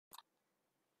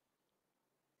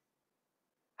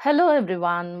Hello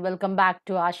everyone, welcome back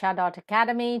to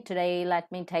Asha.Academy. Today,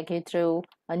 let me take you through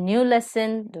a new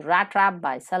lesson, the Rattrap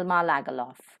by Selma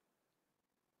Lagerlof.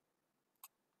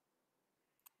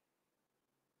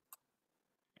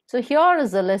 So here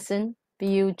is the lesson for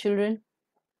you children.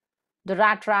 The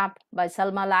Rattrap by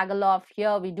Selma Lagerlof.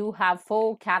 Here we do have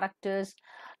four characters.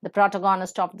 The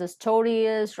protagonist of the story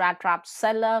is Rattrap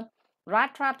Seller.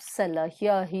 Rattrap Seller,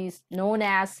 here he's known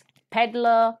as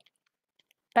peddler,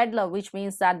 which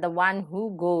means that the one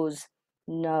who goes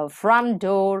from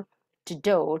door to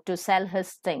door to sell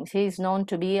his things. He is known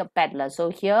to be a peddler.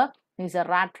 So here he's a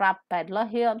rat trap peddler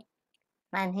here,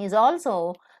 and he's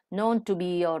also known to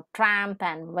be a tramp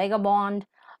and vagabond.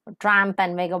 Tramp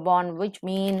and vagabond, which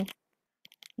mean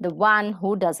the one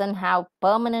who doesn't have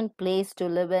permanent place to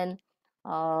live in,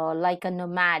 like a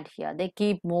nomad here. They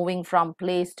keep moving from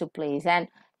place to place, and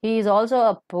he is also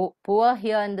a poor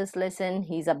here in this lesson.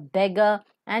 He's a beggar,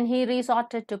 and he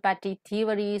resorted to petty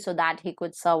thievery so that he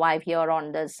could survive here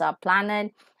on this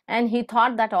planet. And he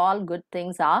thought that all good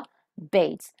things are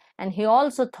baits, and he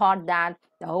also thought that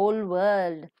the whole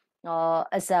world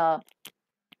is a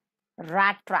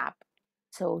rat trap.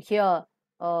 So here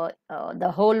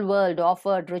the whole world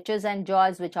offered riches and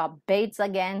joys, which are baits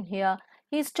again here.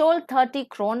 He stole 30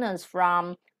 kroners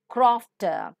from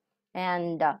Crofter,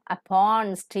 and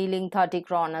upon stealing 30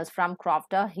 kroners from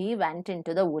Crofter, he went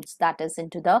into the woods, that is,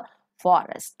 into the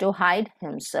forest, to hide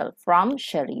himself from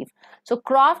Sheriff. So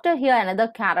Crofter here, another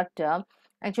character.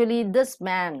 Actually, this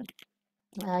man,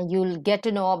 you'll get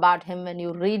to know about him when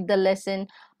you read the lesson.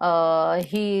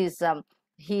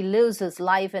 He lives his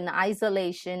life in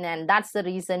isolation, and that's the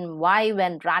reason why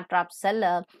when Rattrap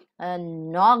Seller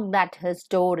knocked at his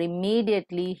door,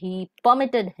 immediately he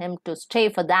permitted him to stay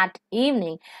for that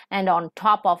evening, and on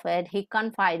top of it he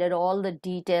confided all the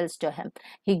details to him.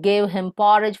 He gave him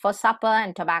porridge for supper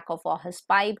and tobacco for his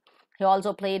pipe. He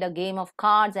also played a game of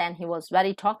cards, and he was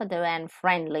very talkative and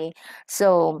friendly.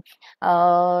 So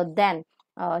then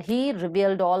he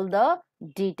revealed all the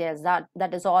details.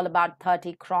 That is all about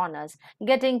 30 kroners.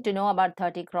 Getting to know about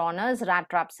 30 kroners,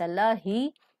 Rattrap Seller,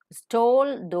 he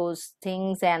stole those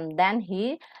things, and then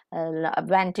he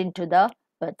went into the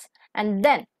woods. And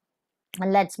then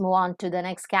let's move on to the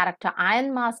next character,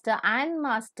 Ironmaster.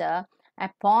 Ironmaster,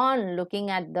 upon looking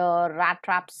at the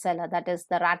Rattrap Seller, that is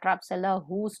the Rattrap Seller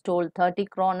who stole 30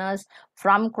 kroners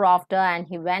from Crofter, and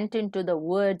he went into the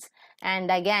woods,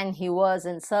 and again he was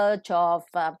in search of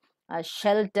a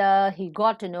shelter. He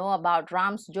got to know about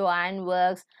Ramsjo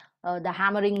Ironworks. The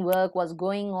hammering work was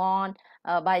going on.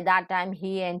 By that time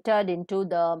he entered into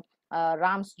the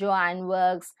Ramsjo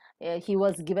Ironworks. He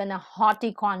was given a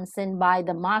haughty consent by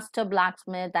the master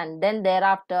blacksmith, and then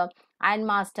thereafter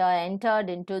Ironmaster entered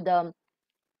into the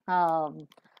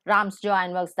Ramsjo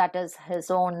Ironworks, that is his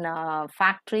own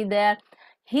factory there.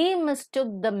 He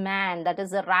mistook the man, that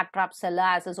is the Rattrap Seller,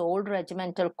 as his old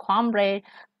regimental comrade,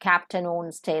 Captain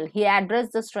Onsdale. He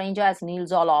addressed the stranger as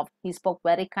Niels Olof. He spoke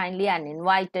very kindly and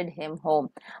invited him home.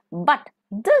 But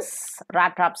this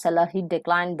Rattrap Seller, he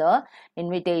declined the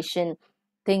invitation,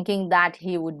 thinking that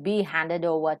he would be handed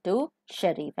over to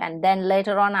Sheriff. And then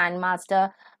later on,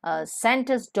 Ironmaster sent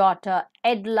his daughter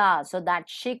Edla so that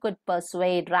she could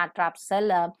persuade Rattrap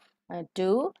Seller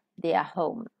to their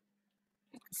home.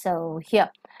 So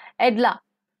here, Edla,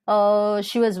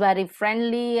 she was very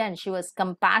friendly and she was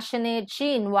compassionate.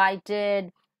 She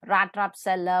invited Rattrap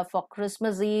Seller for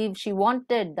Christmas Eve. She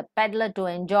wanted the peddler to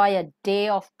enjoy a day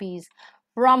of peace.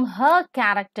 From her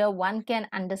character, one can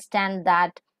understand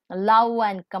that love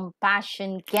and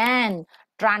compassion can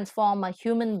transform a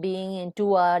human being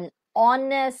into an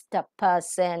honest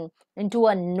person, into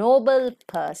a noble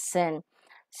person.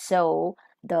 So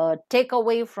the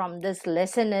takeaway from this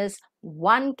lesson is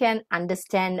one can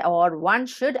understand, or one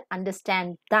should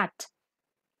understand, that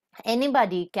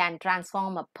anybody can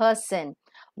transform a person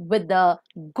with the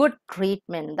good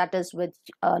treatment, that is with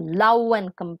love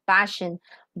and compassion.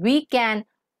 We can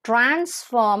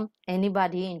transform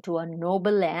anybody into a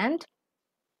noble and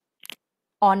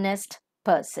honest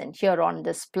person here on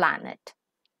this planet.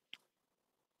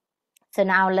 So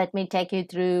now let me take you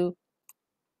through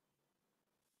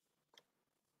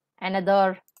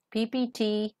another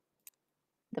PPT.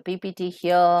 The PPT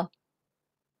here.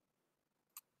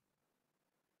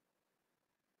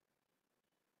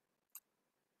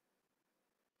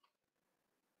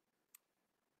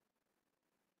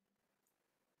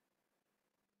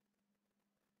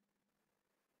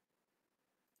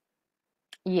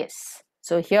 Yes,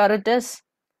 so here it is,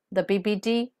 the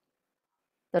PPT,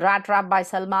 the Rattrap by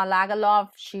Selma Lagerlof.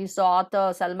 She's the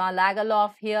author, Selma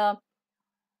Lagerlof here.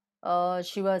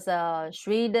 She was a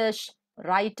Swedish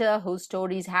writer whose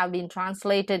stories have been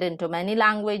translated into many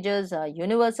languages. A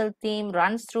universal theme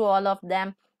runs through all of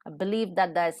them. A belief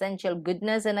that the essential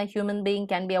goodness in a human being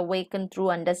can be awakened through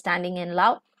understanding and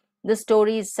love. The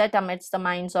story is set amidst the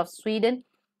mines of Sweden,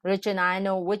 rich in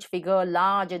iron, which figure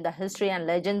large in the history and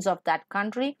legends of that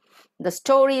country. The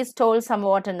story is told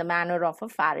somewhat in the manner of a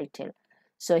fairy tale.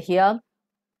 So here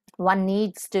one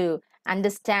needs to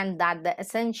understand that the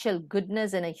essential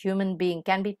goodness in a human being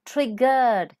can be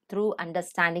triggered through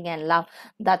understanding and love.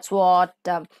 That's what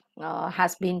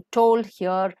has been told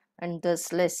here in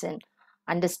this lesson.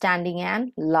 Understanding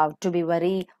and love, to be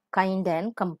very kind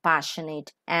and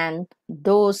compassionate, and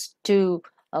those two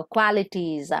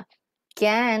qualities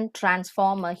can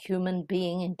transform a human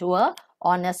being into a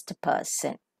honest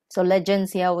person. So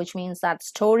legends here, which means that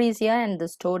stories here, and the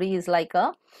story is like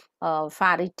a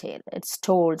fairy tale. It's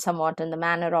told somewhat in the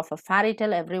manner of a fairy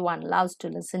tale. Everyone loves to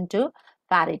listen to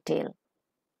fairy tale.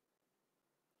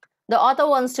 The author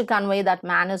wants to convey that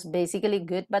man is basically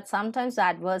good, but sometimes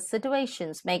adverse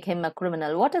situations make him a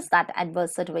criminal. What is that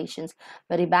adverse situations?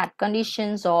 Very bad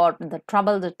conditions or the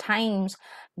troubled times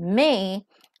may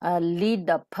lead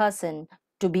the person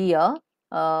to be a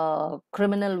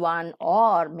criminal one,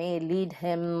 or may lead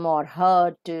him or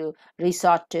her to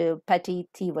resort to petty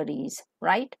thieveries,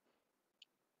 right?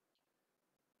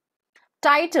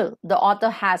 Title, the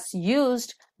author has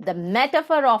used the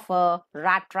metaphor of a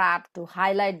rat trap to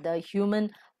highlight the human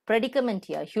predicament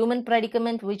here. Human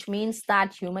predicament, which means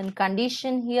that human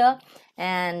condition here,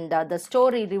 and the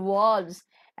story revolves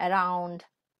around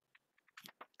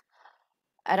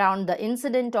the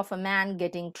incident of a man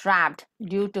getting trapped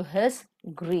due to his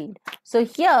greed. So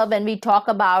here when we talk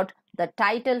about the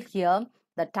title here,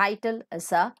 the title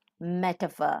is a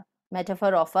metaphor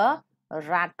of a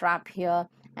rat trap here,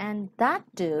 and that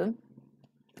too,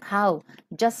 how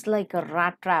just like a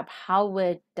rat trap, how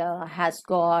it has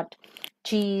got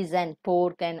cheese and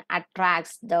pork and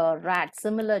attracts the rat.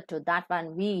 Similar to that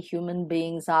one, we human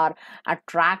beings are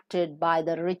attracted by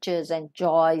the riches and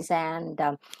joys and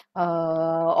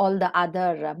all the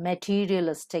other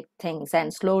materialistic things,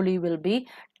 and slowly will be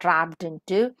trapped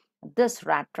into this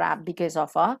rat trap because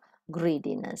of our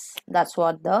greediness. That's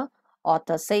what the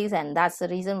author says, and that's the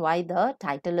reason why the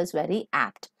title is very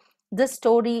apt. This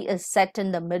story is set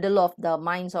in the middle of the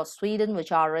mines of Sweden,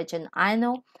 which are rich in iron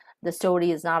ore. The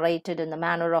story is narrated in the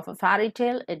manner of a fairy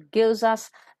tale. It gives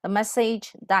us the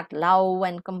message that love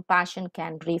and compassion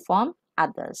can reform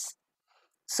others.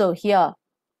 So here,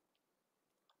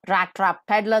 Rattrap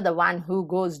peddler, the one who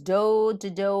goes door to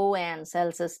door and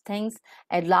sells his things.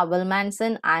 Edla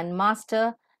Wilmanson, iron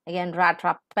master. Again,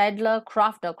 Rattrap peddler.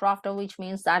 Crofter, which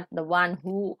means that the one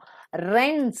who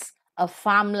rents a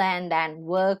farmland and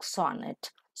works on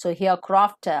it. So here,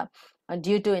 Crofter,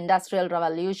 due to industrial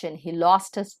revolution, he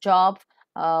lost his job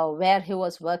where he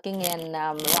was working in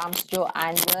Ramsjo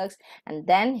Ironworks, and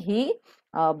then he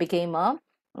became a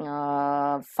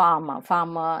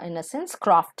farmer in a sense,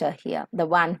 crofter here, the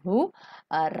one who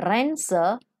rents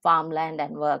a farmland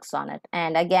and works on it.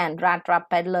 And again, rat trap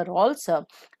peddler also,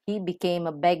 he became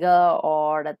a beggar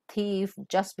or a thief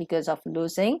just because of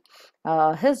losing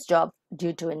his job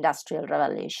due to industrial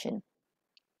revolution.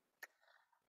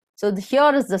 So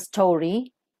here is the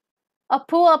story. A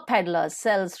poor peddler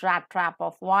sells rat trap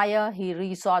of wire. He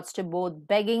resorts to both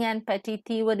begging and petty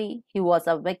thievery. He was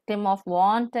a victim of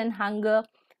want and hunger.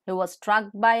 He was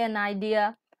struck by an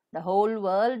idea. The whole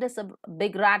world is a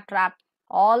big rat trap.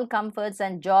 All comforts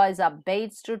and joys are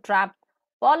baits to trap.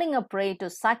 Falling a prey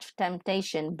to such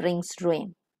temptation brings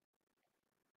ruin.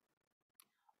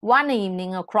 One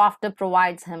evening, a crofter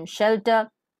provides him shelter.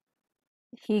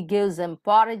 He gives him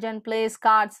porridge and plays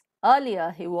cards.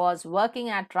 Earlier, he was working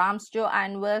at Ramsjo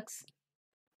Ironworks.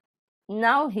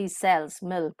 Now he sells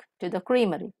milk to the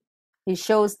creamery. He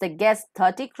shows the guest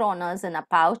 30 kroners in a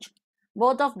pouch.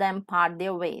 Both of them part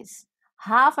their ways.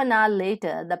 Half an hour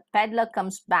later, the peddler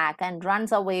comes back and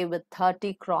runs away with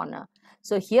 30 kroner.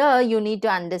 So here you need to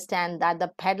understand that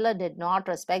the peddler did not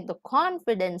respect the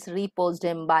confidence reposed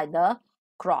him by the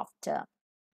crofter.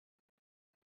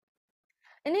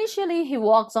 Initially, he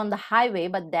walks on the highway,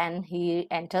 but then he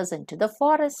enters into the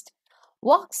forest.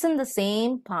 Walks in the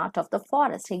same part of the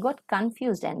forest. He got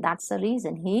confused, and that's the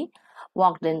reason he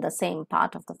walked in the same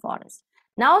part of the forest.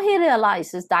 Now he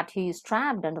realizes that he is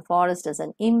trapped, and the forest is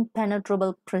an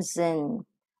impenetrable prison.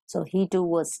 So he too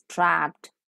was trapped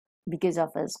because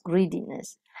of his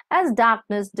greediness. As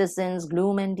darkness descends,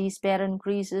 gloom and despair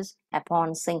increases.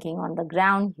 Upon sinking on the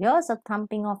ground, hears a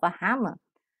thumping of a hammer.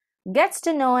 Gets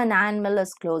to know an iron mill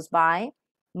is close by,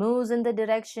 moves in the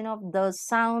direction of the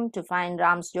sound to find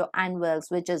Ramsjo Ironworks,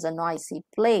 which is a noisy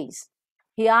place.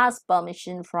 He asks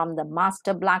permission from the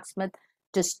master blacksmith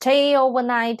to stay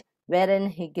overnight, wherein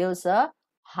he gives a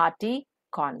hearty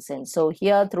consent. So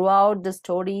here throughout the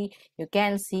story, you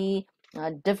can see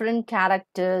different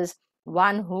characters.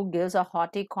 One who gives a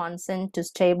hearty consent to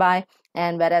stay by,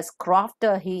 and whereas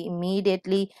Crofter, he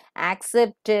immediately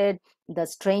accepted the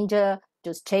stranger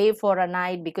to stay for a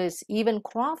night, because even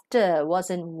Crofter was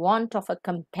in want of a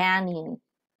companion.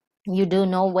 You do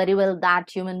know very well that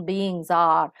human beings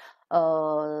are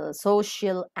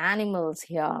social animals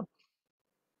here.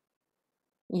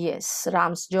 Yes,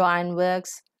 Ram's Joan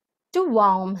works. To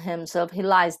warm himself, he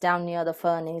lies down near the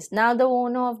furnace. Now the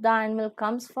owner of the iron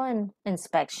comes for an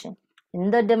inspection. In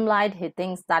the dim light, he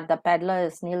thinks that the peddler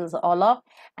is Niels Olof,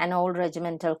 an old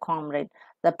regimental comrade.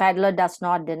 The peddler does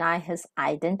not deny his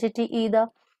identity either.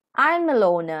 Iron mill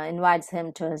owner invites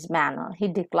him to his manor. He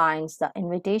declines the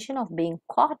invitation of being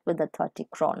caught with the 30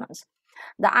 kronas.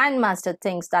 The ironmaster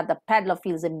thinks that the peddler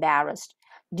feels embarrassed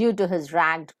due to his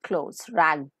ragged clothes,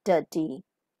 ragged, dirty,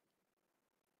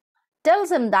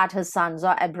 tells him that his sons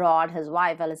are abroad, his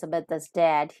wife Elizabeth is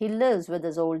dead. He lives with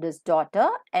his oldest daughter,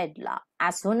 Edla.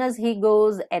 As soon as he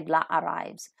goes, Edla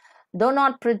arrives. Though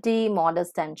not pretty,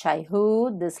 modest, and shy,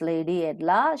 this lady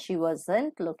Edla, she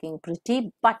wasn't looking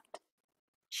pretty, but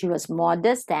she was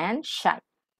modest and shy.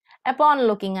 Upon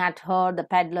looking at her, the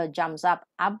peddler jumps up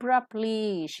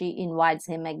abruptly. She invites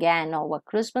him again over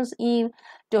Christmas Eve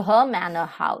to her manor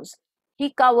house. He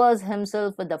covers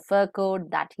himself with the fur coat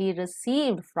that he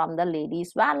received from the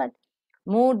lady's valet.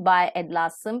 Moved by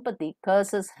Edla's sympathy,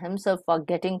 curses himself for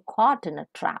getting caught in a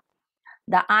trap.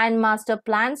 The ironmaster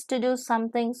plans to do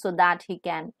something so that he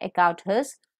can eke out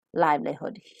his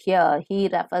livelihood. Here he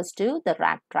refers to the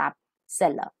rat trap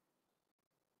seller.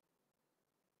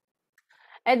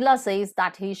 Edla says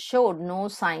that he showed no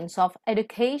signs of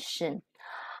education,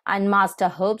 and Master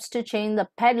hopes to change the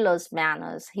peddler's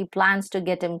manners. He plans to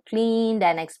get him cleaned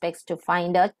and expects to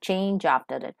find a change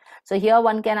after it. So here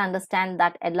one can understand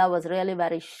that Edla was really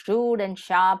very shrewd and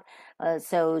sharp.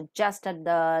 So just at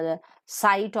the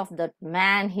sight of that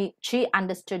man, she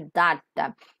understood that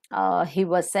he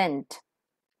was sent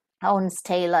on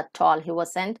stale at all. He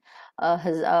was sent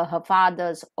her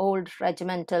father's old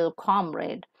regimental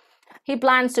comrade. He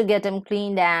plans to get him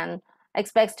cleaned and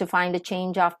expects to find a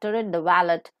change after it. The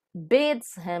valet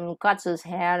bathes him, cuts his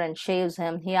hair, and shaves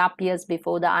him. He appears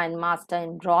before the ironmaster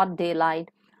in broad daylight,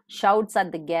 shouts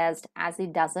at the guest as he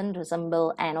doesn't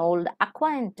resemble an old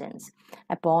acquaintance.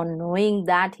 Upon knowing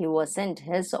that he was sent,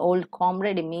 his old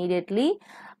comrade immediately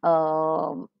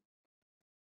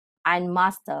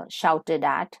ironmaster shouted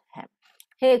at him.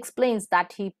 He explains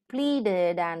that he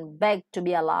pleaded and begged to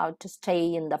be allowed to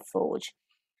stay in the forge.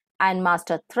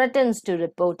 Ironmaster threatens to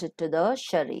report it to the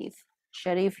sheriff.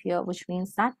 Sheriff here, which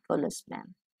means that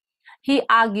policeman. He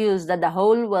argues that the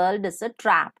whole world is a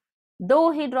trap.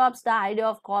 Though he drops the idea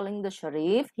of calling the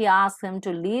sheriff, he asks him to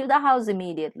leave the house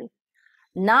immediately.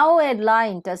 Now Edla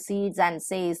intercedes and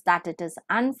says that it is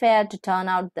unfair to turn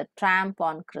out the tramp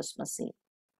on Christmas Eve.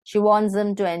 She wants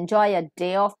him to enjoy a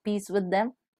day of peace with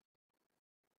them.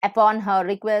 Upon her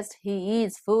request, he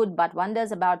eats food but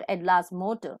wonders about Edla's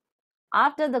motive.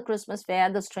 After the Christmas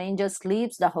fair, the stranger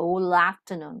sleeps the whole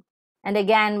afternoon and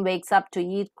again wakes up to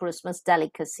eat Christmas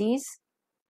delicacies.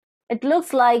 It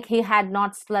looks like he had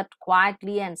not slept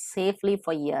quietly and safely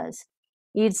for years.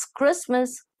 He eats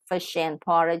Christmas fish and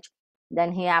porridge.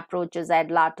 Then he approaches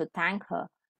Edla to thank her.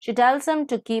 She tells him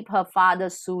to keep her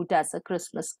father's suit as a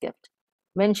Christmas gift.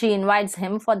 When she invites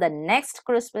him for the next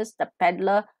Christmas, the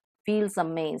peddler feels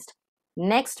amazed.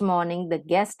 Next morning, the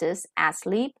guest is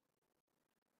asleep.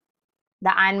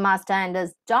 The ironmaster and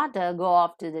his daughter go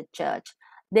off to the church.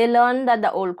 They learn that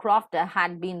the old crofter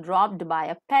had been robbed by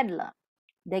a peddler.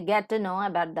 They get to know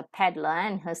about the peddler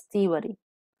and his thievery.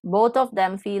 Both of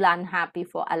them feel unhappy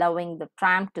for allowing the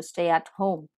tramp to stay at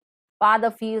home.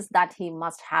 Father feels that he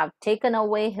must have taken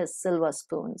away his silver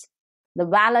spoons. The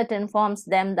valet informs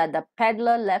them that the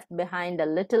peddler left behind a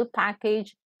little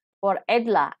package for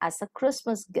Edla as a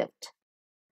Christmas gift.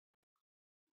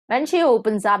 When she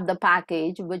opens up the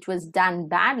package, which was done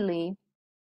badly,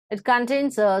 it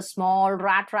contains a small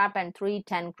Rattrap and 3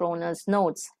 10 kronas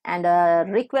notes and a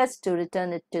request to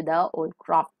return it to the old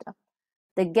crofter.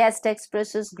 The guest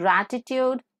expresses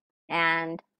gratitude,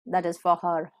 and that is for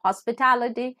her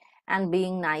hospitality and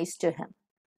being nice to him.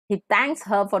 He thanks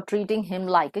her for treating him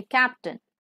like a captain.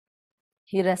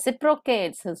 He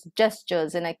reciprocates his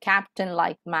gestures in a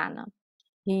captain-like manner.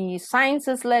 He signs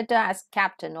his letter as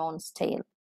Captain on tail.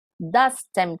 Thus,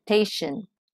 temptation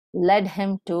led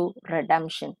him to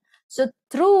redemption. So,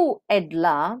 through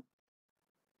Edla,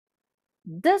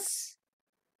 this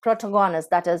protagonist,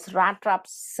 that is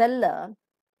Rattrap's seller,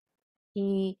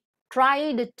 he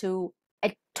tried to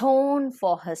atone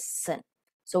for his sin.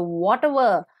 So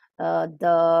whatever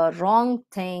the wrong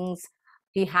things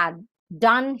he had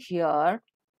done here,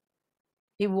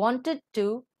 he wanted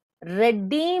to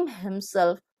redeem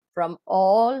himself from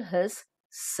all his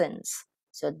sins.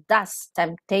 So thus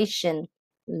temptation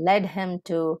led him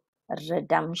to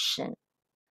redemption.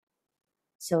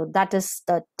 So that is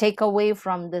the takeaway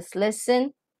from this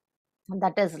lesson.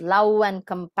 That is, love and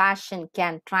compassion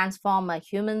can transform a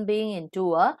human being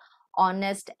into a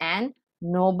honest and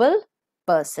noble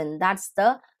person. That's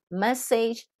the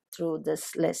message through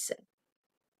this lesson.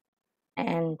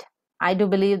 And I do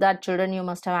believe that, children, you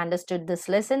must have understood this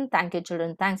lesson. Thank you,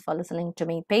 children. Thanks for listening to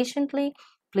me patiently.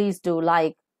 Please do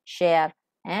like, share,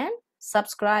 and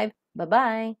subscribe. Bye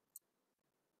bye.